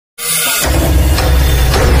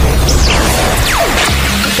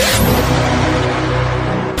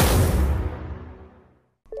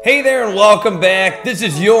Hey there and welcome back. This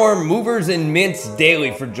is your Movers and Mints Daily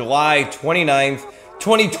for July 29th,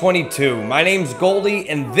 2022. My name's Goldie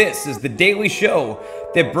and this is the daily show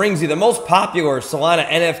that brings you the most popular Solana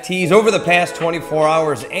NFTs over the past 24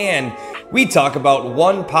 hours, and we talk about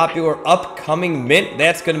one popular upcoming mint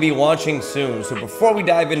that's going to be launching soon. So before we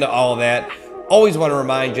dive into all of that, always want to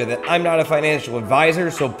remind you that I'm not a financial advisor,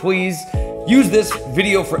 so please use this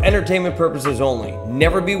video for entertainment purposes only.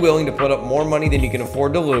 Never be willing to put up more money than you can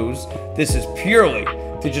afford to lose. This is purely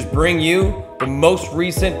to just bring you the most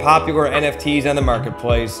recent popular NFTs on the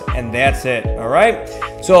marketplace, and that's it, all right?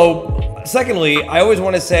 So, secondly, I always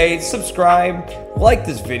want to say subscribe, like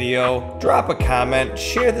this video, drop a comment,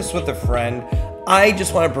 share this with a friend. I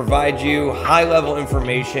just want to provide you high-level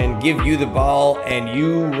information, give you the ball, and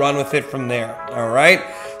you run with it from there, all right?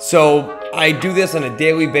 So I do this on a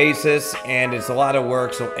daily basis, and it's a lot of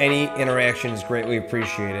work, so any interaction is greatly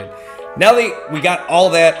appreciated. Now that we got all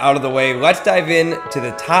that out of the way, let's dive into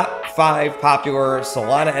the top 5 popular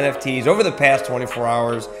Solana NFTs over the past 24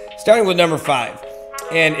 hours, starting with number 5.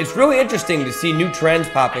 And it's really interesting to see new trends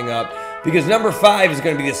popping up, because number 5 is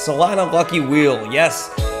going to be the Solana Lucky Wheel. Yes,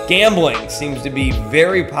 gambling seems to be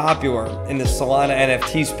very popular in the Solana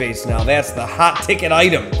NFT space now. That's the hot ticket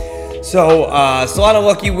item. So Solana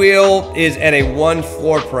Lucky Wheel is at a 1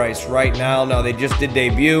 floor price right now. Now they just did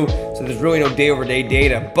debut, so there's really no day-over-day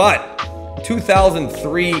data, but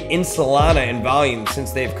 2003 in Solana in volume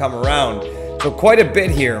since they've come around. So quite a bit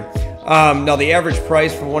here. Now the average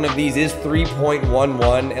price for one of these is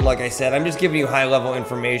 3.11, and like I said, I'm just giving you high-level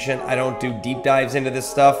information. I don't do deep dives into this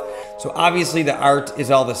stuff. So obviously the art is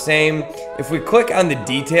all the same. If we click on the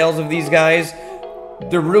details of these guys,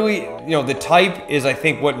 they're really, the type is, I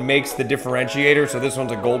think, what makes the differentiator. So this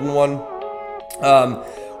one's a golden one.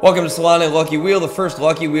 Welcome to Solana Lucky Wheel, the first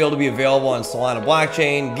Lucky Wheel to be available on Solana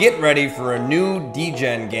blockchain. Get ready for a new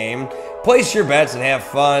degen game. Place your bets and have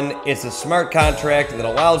fun. It's a smart contract that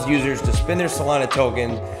allows users to spin their Solana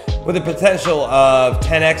tokens with a potential of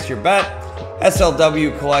 10x your bet.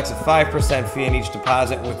 SLW collects a 5% fee on each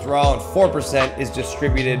deposit and withdrawal, and 4% is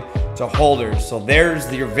distributed to holders. So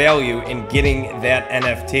there's your value in getting that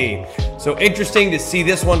NFT. So interesting to see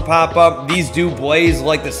this one pop up. These do blaze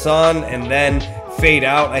like the sun and then fade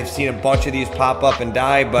out. I've seen a bunch of these pop up and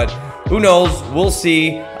die, but who knows? We'll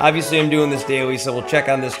see. Obviously, I'm doing this daily, so we'll check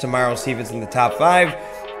on this tomorrow, see if it's in the top 5.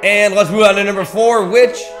 And let's move on to number 4,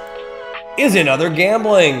 which is another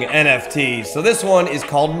gambling NFT. So this one is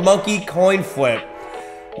called Monkey Coin Flip.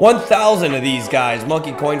 1,000 of these guys,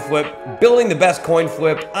 Monkey Coin Flip, building the best coin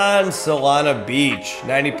flip on Solana Beach.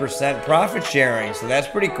 90% profit sharing, so that's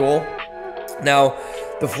pretty cool. Now,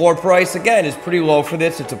 the floor price, again, is pretty low for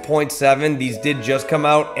this. It's a 0.7. These did just come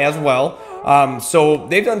out as well. So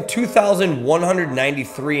they've done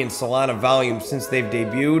 2,193 in Solana volume since they've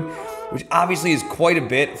debuted, which obviously is quite a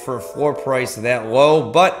bit for a floor price that low,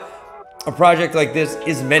 but a project like this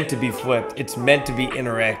is meant to be flipped. It's meant to be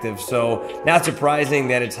interactive, so not surprising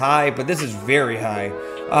that it's high, but this is very high.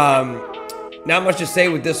 Not much to say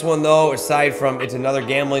with this one, though, aside from it's another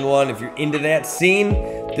gambling one. If you're into that scene,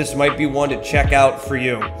 this might be one to check out for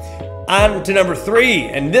you. On to number 3,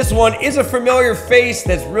 and this one is a familiar face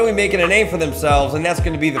that's really making a name for themselves, and that's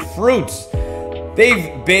going to be the Fruits.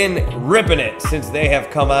 They've been ripping it since they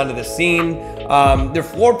have come onto the scene. Their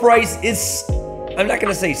floor price is, I'm not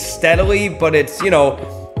going to say steadily, but it's,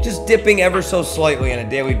 just dipping ever so slightly on a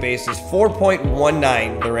daily basis.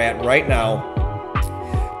 4.19 they're at right now.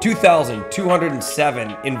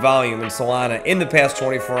 2,207 in volume in Solana in the past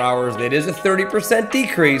 24 hours. That is a 30%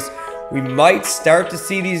 decrease. We might start to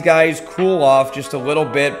see these guys cool off just a little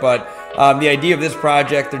bit, but the idea of this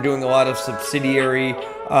project, they're doing a lot of subsidiary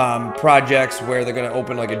projects where they're going to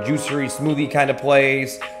open like a juicery smoothie kind of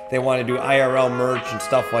place. They want to do IRL merch and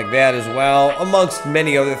stuff like that as well, amongst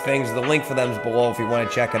many other things. The link for them is below if you want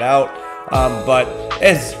to check it out. But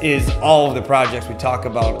as is all of the projects we talk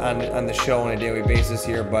about on the show on a daily basis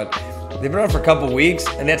here, but they've been on for a couple weeks,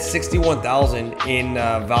 and that's 61,000 in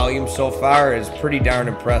volume so far is pretty darn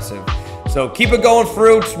impressive. So keep it going,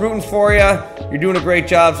 Fruits. Rooting for you. You're doing a great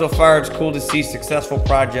job so far. It's cool to see successful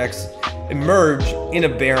projects emerge in a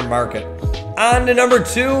bear market. On to number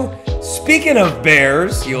 2. Speaking of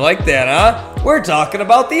bears, you like that, huh? We're talking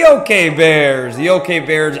about the OK Bears. The OK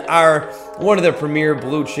Bears are one of the premier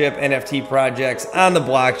blue chip NFT projects on the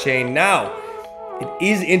blockchain. Now, it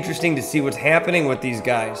is interesting to see what's happening with these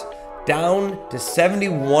guys. Down to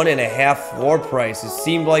 71.5 floor price. It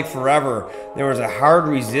seemed like forever. There was a hard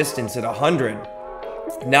resistance at 100.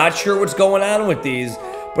 Not sure what's going on with these,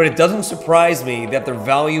 but it doesn't surprise me that their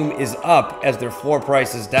volume is up as their floor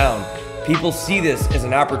price is down. people see this as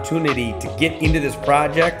an opportunity to get into this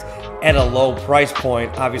project at a low price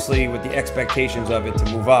point, obviously with the expectations of it to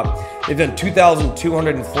move up. They've done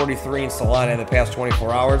 2,243 in Solana in the past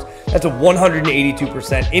 24 hours. That's a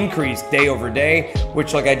 182% increase day over day,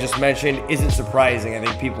 which, like I just mentioned, isn't surprising. I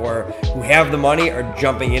think people who have the money are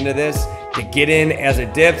jumping into this to get in as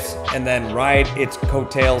it dips and then ride its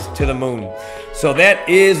coattails to the moon. So that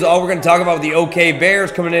is all we're going to talk about with the OK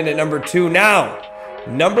Bears coming in at number 2. Now,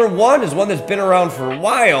 number 1 is one that's been around for a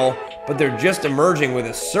while, but they're just emerging with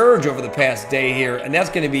a surge over the past day here, and that's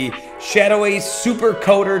going to be Shadowy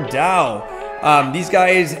Supercoder DAO. These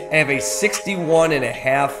guys have a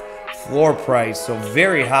 61.5 floor price, so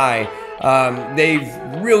very high. They've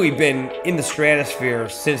really been in the stratosphere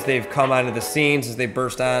since they've come onto the scene, since they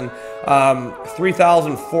burst on.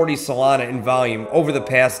 3,040 Solana in volume over the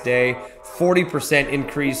past day, 40%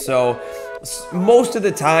 increase. So most of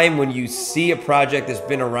the time when you see a project that's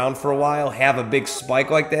been around for a while have a big spike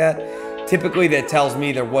like that, typically that tells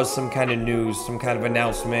me there was some kind of news, some kind of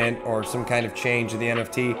announcement, or some kind of change in the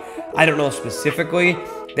NFT. I don't know specifically.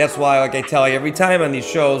 That's why, like I tell you every time on these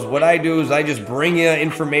shows, what I do is I just bring you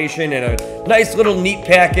information in a nice little neat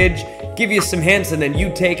package, give you some hints, and then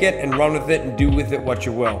you take it and run with it and do with it what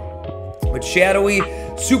you will. But Shadowy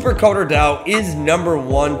Supercoder DAO is number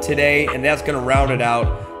 1 today, and that's going to round it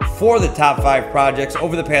out for the top 5 projects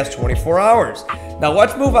over the past 24 hours. Now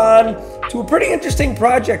let's move on to a pretty interesting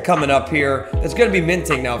project coming up here that's going to be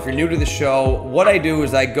minting. Now, if you're new to the show, what I do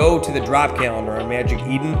is I go to the drop calendar on Magic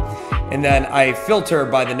Eden, and then I filter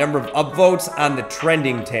by the number of upvotes on the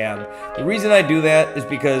trending tab. The reason I do that is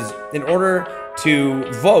because in order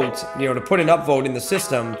to vote, to put an upvote in the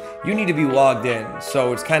system, you need to be logged in.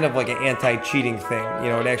 So it's kind of like an anti-cheating thing.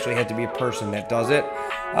 It actually had to be a person that does it.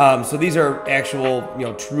 So these are actual,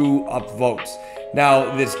 true upvotes.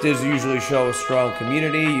 Now, this does usually show a strong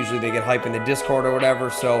community. Usually they get hype in the Discord or whatever.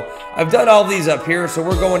 So I've done all these up here. So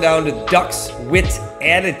we're going down to Duckz Wit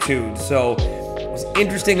Attitudes. So what's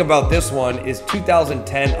interesting about this one is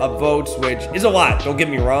 2010 upvotes, which is a lot. Don't get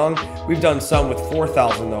me wrong. We've done some with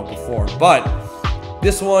 4,000 though before. But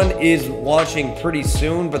this one is launching pretty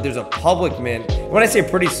soon, but there's a public mint. When I say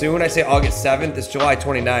pretty soon, I say August 7th. It's July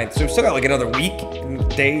 29th. So we've still got like another week,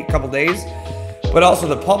 couple days. But also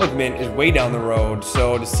the public mint is way down the road.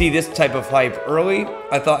 So to see this type of hype early,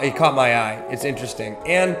 I thought it caught my eye. It's interesting.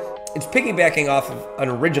 And it's piggybacking off of an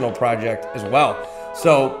original project as well.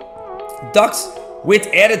 So Duckz Wit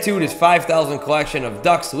Attitude is 5,000 collection of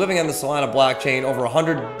ducks living on the Solana blockchain, over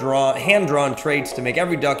 100 hand-drawn traits to make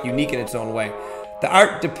every duck unique in its own way. The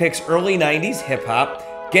art depicts early 90s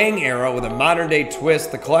hip-hop, gang era with a modern-day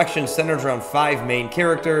twist. The collection centers around 5 main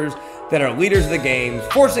characters that are leaders of the game,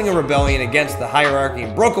 forcing a rebellion against the hierarchy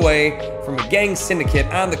and broke away from a gang syndicate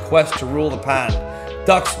on the quest to rule the pond.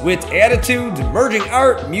 Duckz Wit Attitudes, merging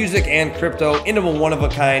art, music, and crypto into a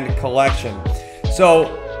one-of-a-kind collection.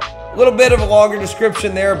 So, a little bit of a longer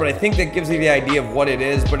description there, but I think that gives you the idea of what it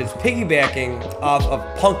is, but it's piggybacking off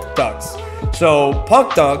of Punk Ducks. So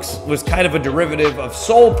Punk Ducks was kind of a derivative of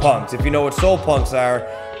Soul Punks. If you know what Soul Punks are,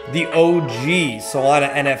 the OG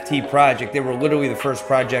Solana NFT project. They were literally the first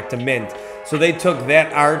project to mint. So they took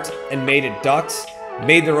that art and made it ducks,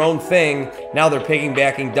 made their own thing. Now they're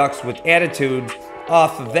piggybacking Duckz Wit Attitudes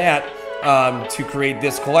off of that to create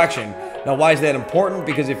this collection. Now, why is that important?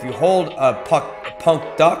 Because if you hold a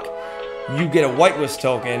Punk Duck, you get a whitelist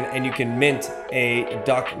token and you can mint a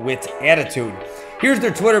Duckz Wit Attitude. Here's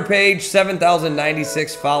their Twitter page,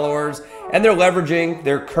 7,096 followers, and they're leveraging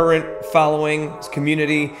their current following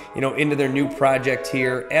community, into their new project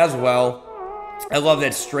here as well. I love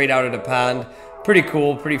that straight out of the pond. Pretty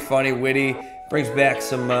cool, pretty funny, witty. Brings back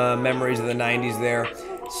some memories of the 90s there.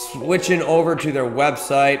 Switching over to their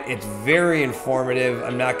website, it's very informative.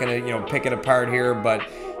 I'm not going to, pick it apart here, but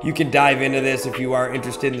you can dive into this if you are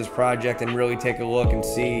interested in this project and really take a look and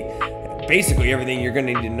see basically everything you're going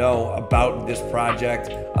to need to know about this project.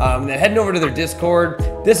 Then heading over to their Discord,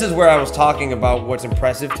 this is where I was talking about what's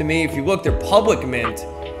impressive to me. If you look, their public mint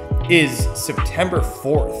is September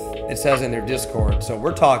 4th, it says in their Discord. So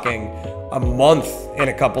we're talking a month and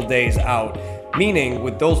a couple days out. Meaning,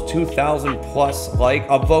 with those 2,000 plus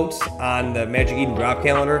upvotes on the Magic Eden drop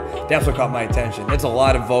calendar, that's what caught my attention. That's a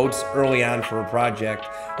lot of votes early on for a project.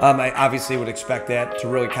 I obviously would expect that to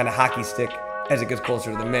really kind of hockey stick as it gets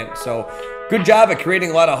closer to the mint. So, good job at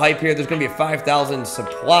creating a lot of hype here. There's going to be a 5,000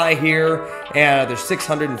 supply here, and there's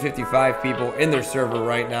 655 people in their server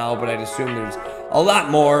right now, but I'd assume there's a lot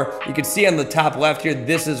more. You can see on the top left here,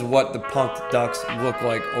 this is what the Punk Ducks look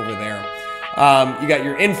like over there. You got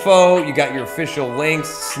your info, you got your official links,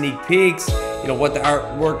 sneak peeks, what the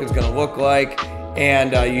artwork is going to look like.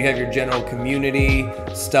 And you have your general community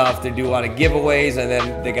stuff. They do a lot of giveaways, and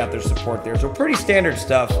then they got their support there. So pretty standard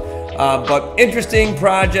stuff, but interesting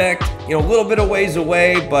project. You know, a little bit of ways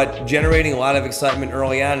away, but generating a lot of excitement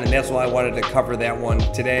early on, and that's why I wanted to cover that one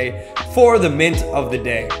today for the mint of the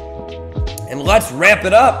day. And let's wrap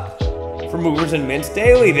it up for Movers and Mints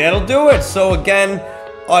Daily. That'll do it. So again,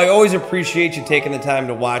 I always appreciate you taking the time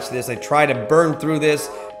to watch this. I try to burn through this,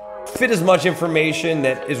 fit as much information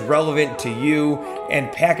that is relevant to you,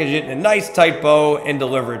 and package it in a nice tight bow and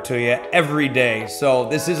deliver it to you every day. So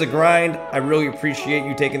this is a grind. I really appreciate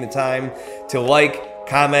you taking the time to like,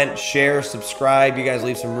 comment, share, subscribe. You guys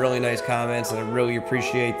leave some really nice comments, and I really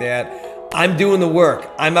appreciate that. I'm doing the work.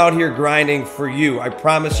 I'm out here grinding for you. I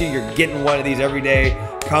promise you, you're getting one of these every day,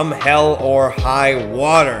 come hell or high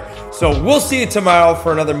water. So we'll see you tomorrow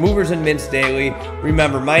for another Movers and Mints Daily.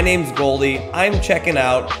 Remember, my name's Goldie. I'm checking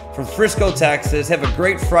out from Frisco, Texas. Have a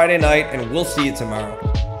great Friday night, and we'll see you tomorrow.